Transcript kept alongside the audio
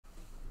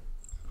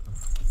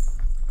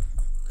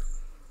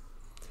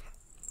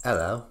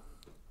Hello,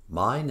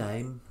 my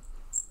name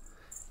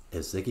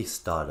is Ziggy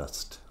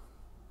Stardust,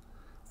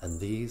 and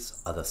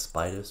these are the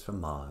spiders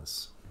from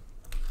Mars.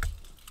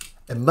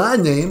 And my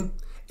name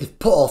is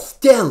Paul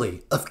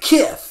Stanley of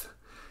Kiss.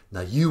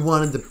 Now you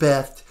wanted the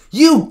best,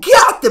 you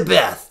got the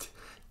best!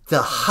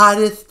 The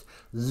hottest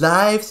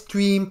live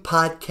stream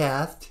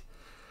podcast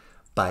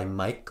by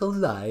Michael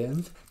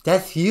Lyons.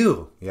 That's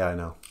you. Yeah, I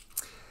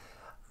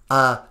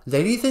know.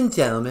 Ladies and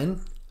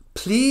gentlemen,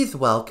 please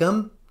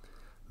welcome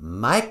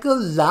Michael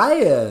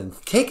Lyons.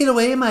 Take it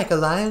away, Michael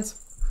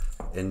Lyons.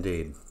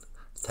 Indeed.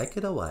 Take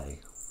it away.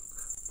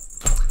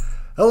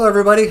 Hello,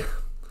 everybody.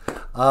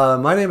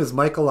 My name is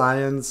Michael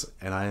Lyons,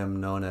 and I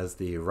am known as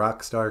the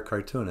Rockstar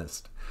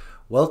Cartoonist.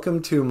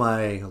 Welcome to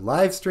my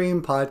live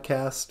stream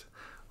podcast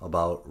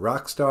about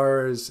rock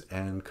stars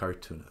and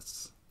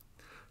cartoonists.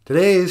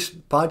 Today's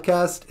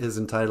podcast is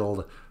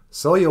entitled,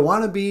 So You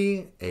Want to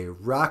Be a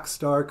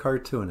Rockstar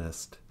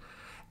Cartoonist?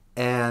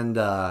 And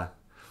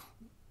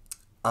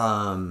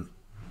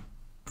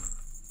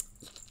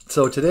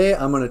so today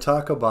I'm going to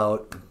talk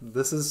about,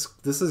 this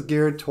is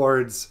geared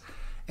towards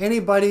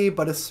anybody,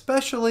 but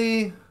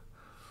especially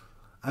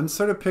I'm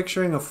sort of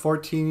picturing a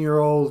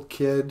 14-year-old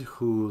kid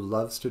who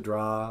loves to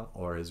draw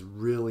or is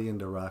really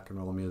into rock and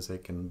roll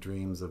music and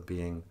dreams of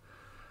being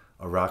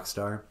a rock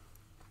star.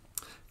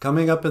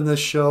 Coming up in this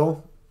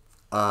show,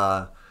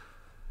 not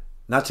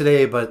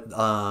today, but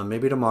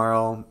maybe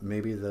tomorrow,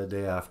 maybe the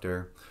day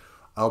after,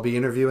 I'll be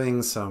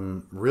interviewing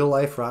some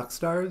real-life rock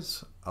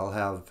stars. I'll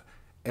have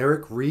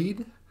Eric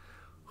Reed,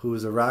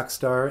 who's a rock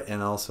star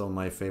and also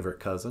my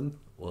favorite cousin,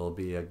 will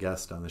be a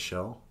guest on the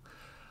show.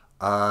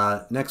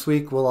 Next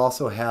week, we'll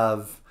also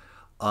have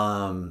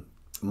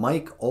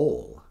Mike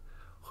Ohl,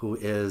 who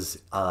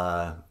is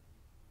a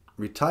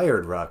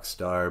retired rock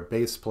star,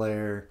 bass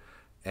player,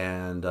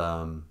 and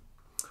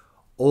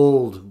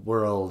old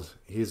world.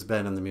 He's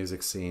been in the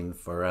music scene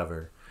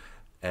forever.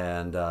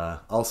 And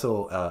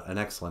also an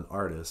excellent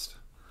artist,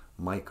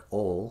 Mike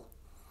Ohl.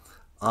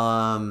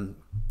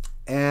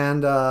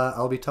 And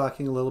I'll be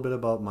talking a little bit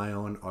about my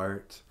own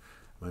art,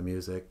 my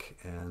music,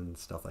 and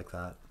stuff like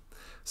that.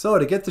 So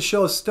to get the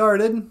show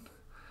started,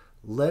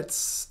 let's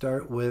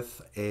start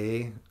with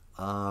a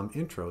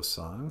intro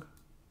song.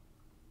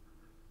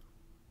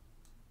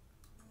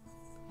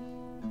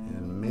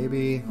 And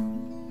maybe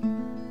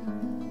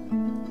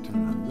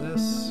turn on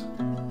this.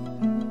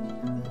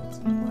 Get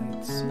some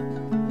lights.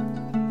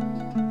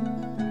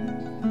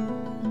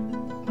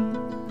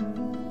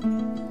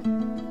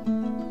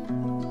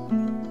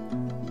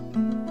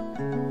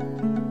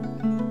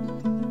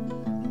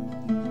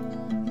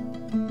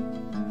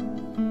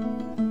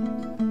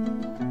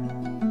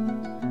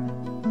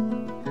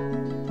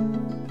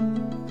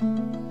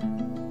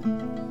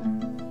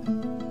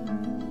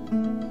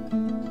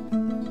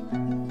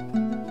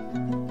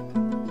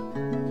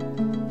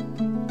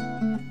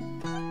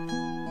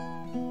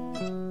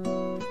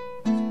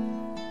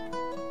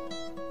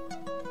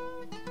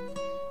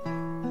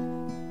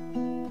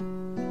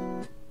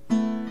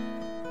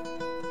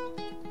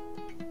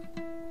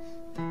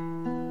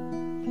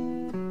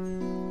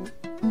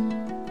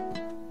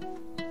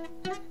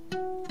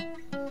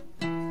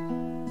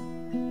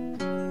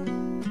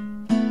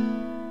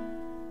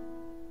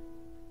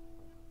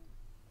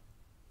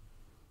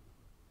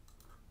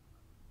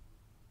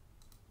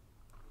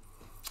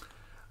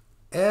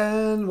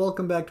 And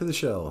welcome back to the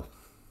show.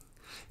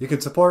 You can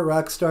support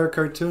Rockstar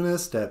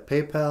Cartoonist at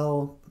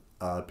PayPal,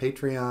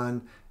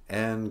 Patreon,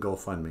 and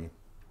GoFundMe.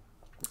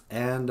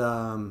 And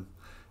you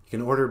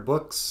can order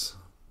books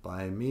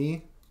by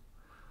me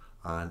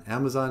on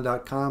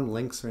Amazon.com.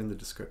 Links are in the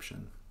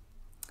description.